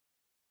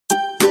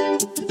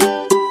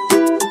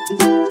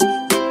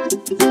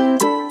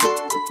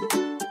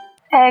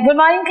Good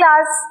morning,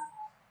 class.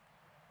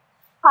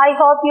 I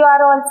hope you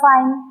are all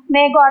fine.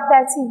 May God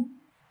bless you.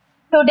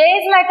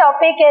 Today's my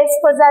topic is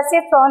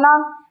possessive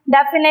pronoun.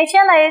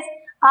 Definition is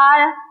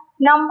are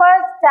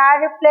numbers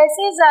that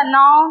replaces a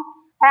noun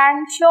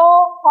and show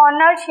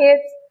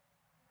ownerships.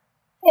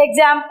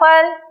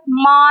 Example: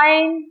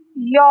 mine,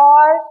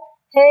 yours,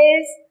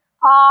 his,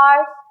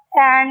 ours,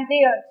 and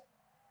theirs.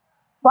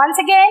 Once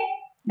again,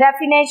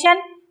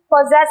 definition: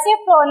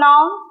 possessive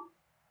pronoun,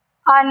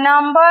 a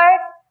number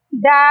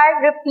that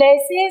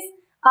replaces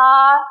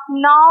a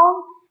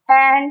noun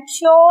and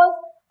shows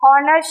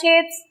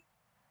ownerships.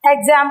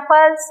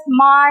 Examples: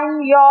 mine,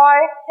 your,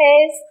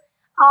 his,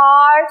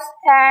 ours,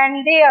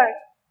 and theirs.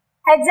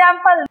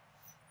 Example: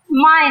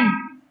 mine.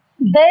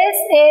 This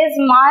is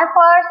my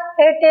purse.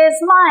 It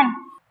is mine.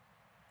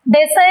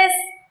 This is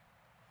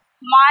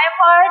my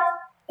purse.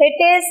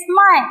 It is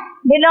mine.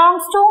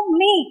 Belongs to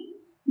me.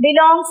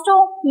 Belongs to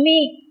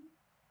me.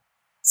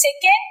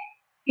 Second,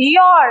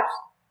 yours.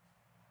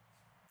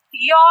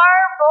 Your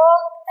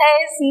book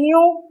is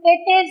new.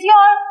 It is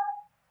yours.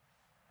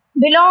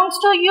 Belongs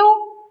to you.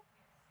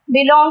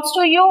 Belongs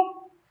to you.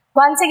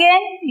 Once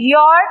again,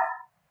 yours.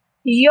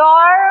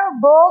 Your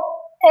book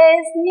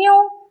is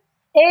new.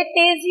 It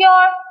is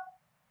yours.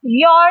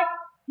 Yours.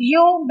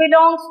 You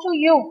belongs to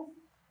you.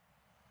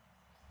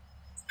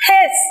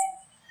 His.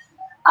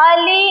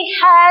 Ali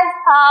has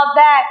a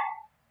bag.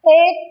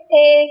 It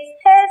is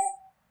his.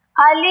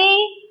 Ali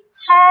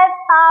has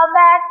a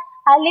bag.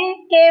 Ali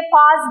के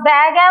पास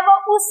bag है,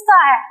 वो उसका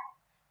है.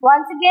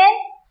 Once again,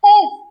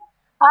 his.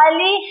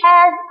 Ali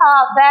has a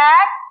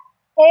bag.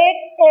 It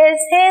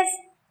is his.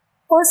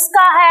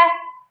 उसका है.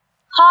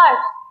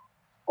 Hers.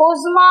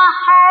 Uzma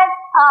has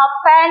a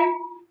pen.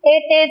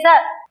 It is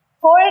her.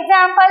 For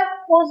example,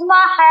 Uzma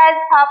has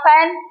a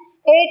pen.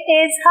 It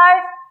is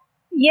hers.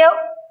 ये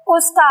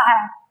उसका है.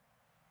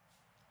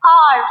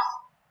 Ours.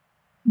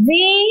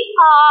 We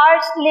are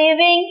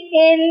living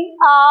in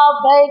a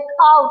big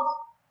house.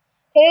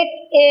 It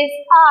is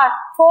ours.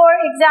 For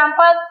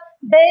example,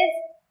 this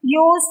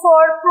used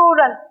for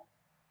plural.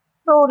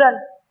 Plural.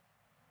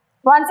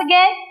 Once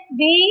again,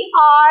 we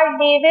are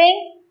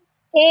living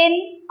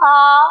in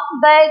a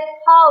big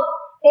house.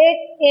 It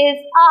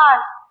is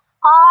ours.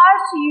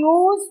 Ours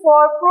used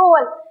for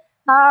plural.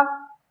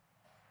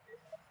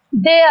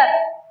 There.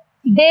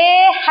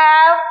 They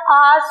have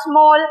a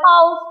small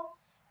house.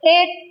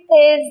 It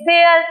is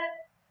there.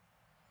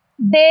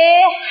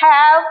 They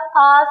have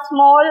a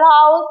small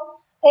house.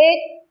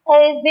 It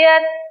is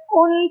there.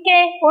 उनके,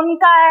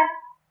 उनका है.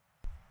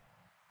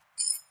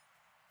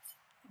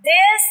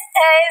 This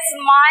is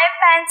my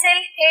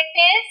pencil. It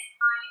is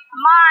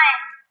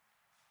mine.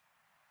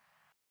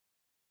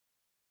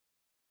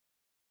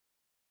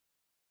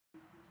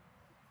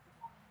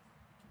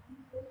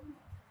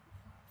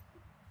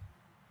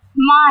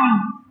 Mine.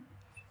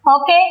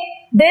 Okay.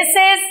 This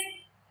is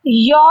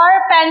your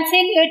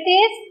pencil. It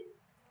is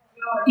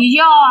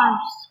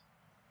yours.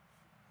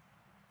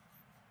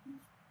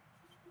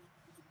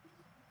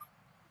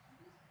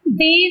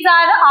 These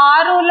are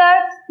our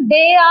rulers.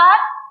 They are,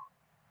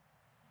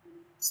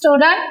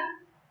 student,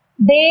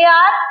 they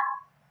are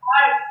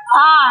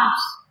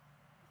ours.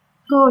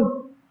 Good.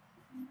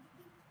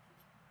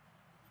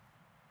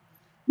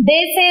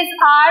 This is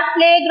our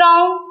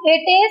playground.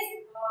 It is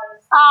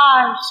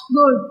ours.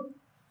 Good.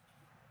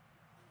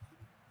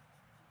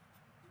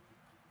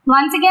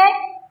 Once again,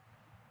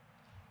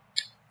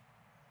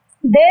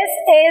 this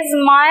is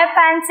my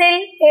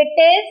pencil. It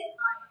is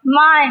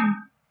mine.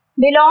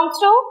 Belongs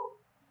to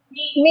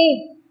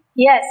me.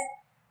 Yes.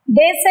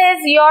 This is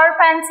your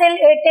pencil.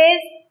 It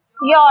is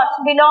yours.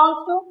 Belongs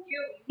to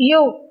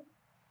you.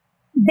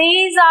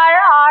 These are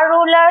our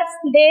rulers.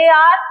 They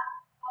are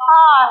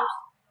ours.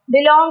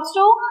 Belongs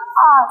to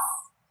us.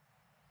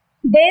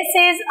 This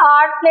is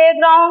our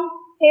playground.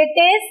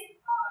 It is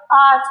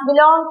ours.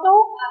 Belongs to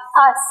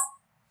us.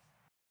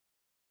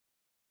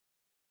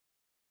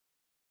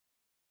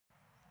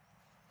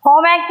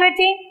 Home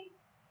activity.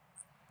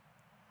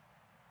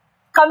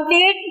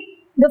 Complete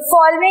the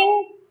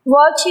following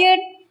worksheet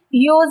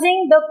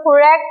using the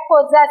correct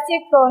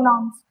possessive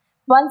pronouns.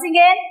 Once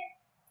again,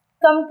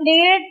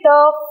 complete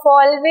the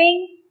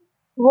following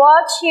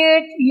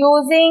worksheet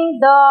using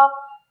the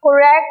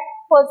correct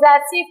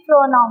possessive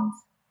pronouns.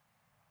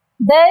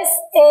 This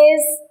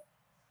is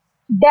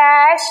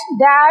dash,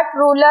 that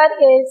ruler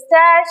is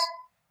dash.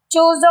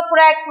 Choose the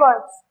correct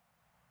words.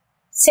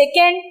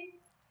 Second,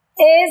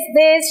 is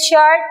this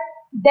shirt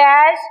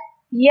dash?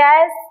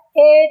 Yes,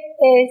 it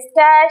is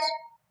dash.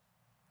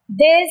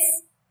 This,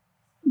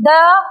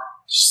 the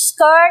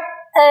skirt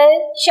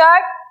is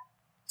shirt,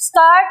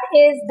 skirt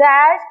is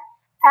dash,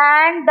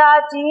 and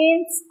the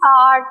jeans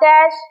are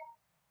dash.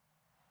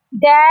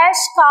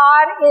 Dash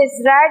car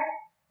is red,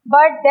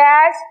 but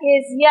dash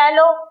is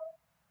yellow.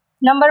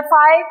 Number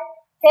 5,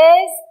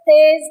 is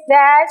this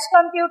dash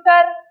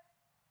computer?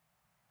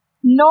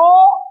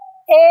 No,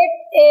 it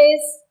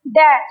is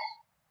dash.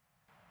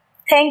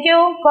 Thank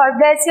you. God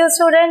bless you,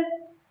 student.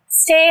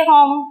 Stay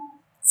home.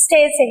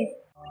 Stay safe.